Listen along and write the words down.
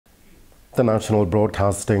The National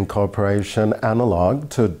Broadcasting Corporation Analog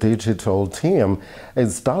to Digital team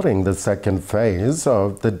is starting the second phase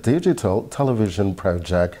of the digital television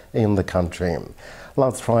project in the country.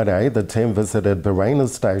 Last Friday, the team visited Bereina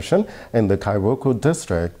station in the Kairuku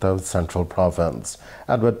district of Central Province.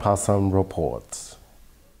 Edward Passam reports.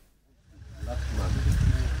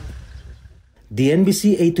 The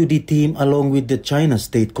NBC A2D team, along with the China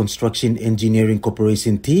State Construction Engineering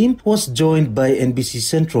Corporation team, was joined by NBC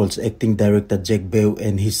Central's acting director Jack Beu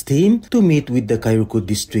and his team to meet with the Kairuku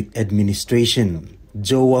district administration.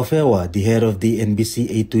 Joe Wafewa, the head of the NBC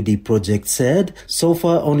A2D project, said so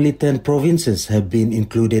far only 10 provinces have been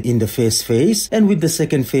included in the first phase, and with the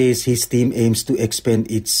second phase, his team aims to expand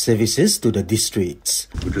its services to the districts.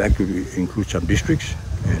 We'd like to include some districts,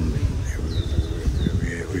 and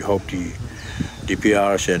we hope the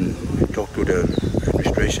DPRs and talk to the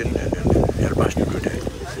administration and help us to do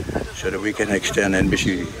that, so that we can extend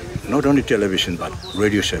NBC, not only television but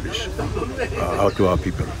radio service out to our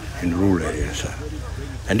people in rural areas.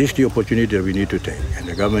 And this is the opportunity that we need to take, and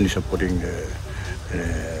the government is supporting the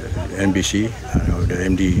NBC, the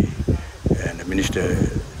MD and the minister,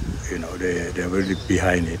 they're really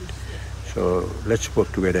behind it. So let's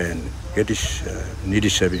work together and get this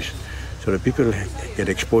needed service, so that people get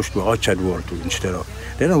exposed to outside world too, instead of,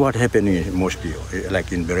 they know what's happening mostly,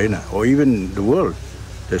 like in Bereina, or even the world.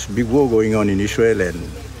 There's a big war going on in Israel and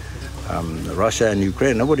Russia and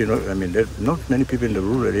Ukraine. Nobody knows, not many people in the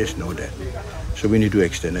rural areas know that. So we need to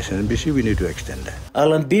extend, as an NBC, we need to extend that.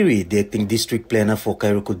 Alan Beery, the acting district planner for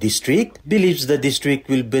Kairuku district, believes the district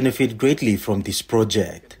will benefit greatly from this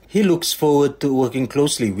project. He looks forward to working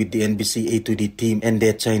closely with the NBC A2D team and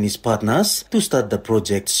their Chinese partners to start the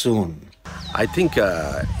project soon. I think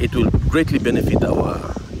it will greatly benefit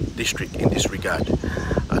our district in this regard.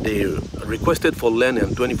 They requested for land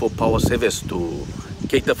and 24-hour service to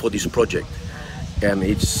cater for this project. And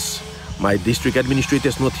my district administrator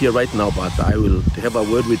is not here right now, but I will have a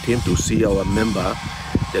word with him to see our member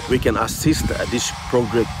that we can assist this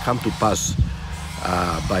project come to pass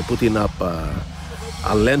by putting up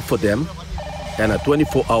a land for them and a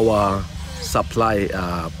 24-hour supply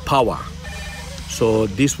power. So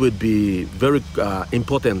this would be very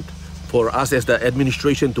important for us as the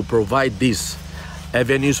administration to provide these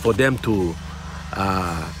avenues for them to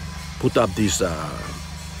put up this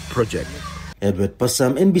project. Edward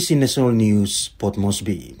Passam, NBC National News, Port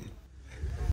Moresby.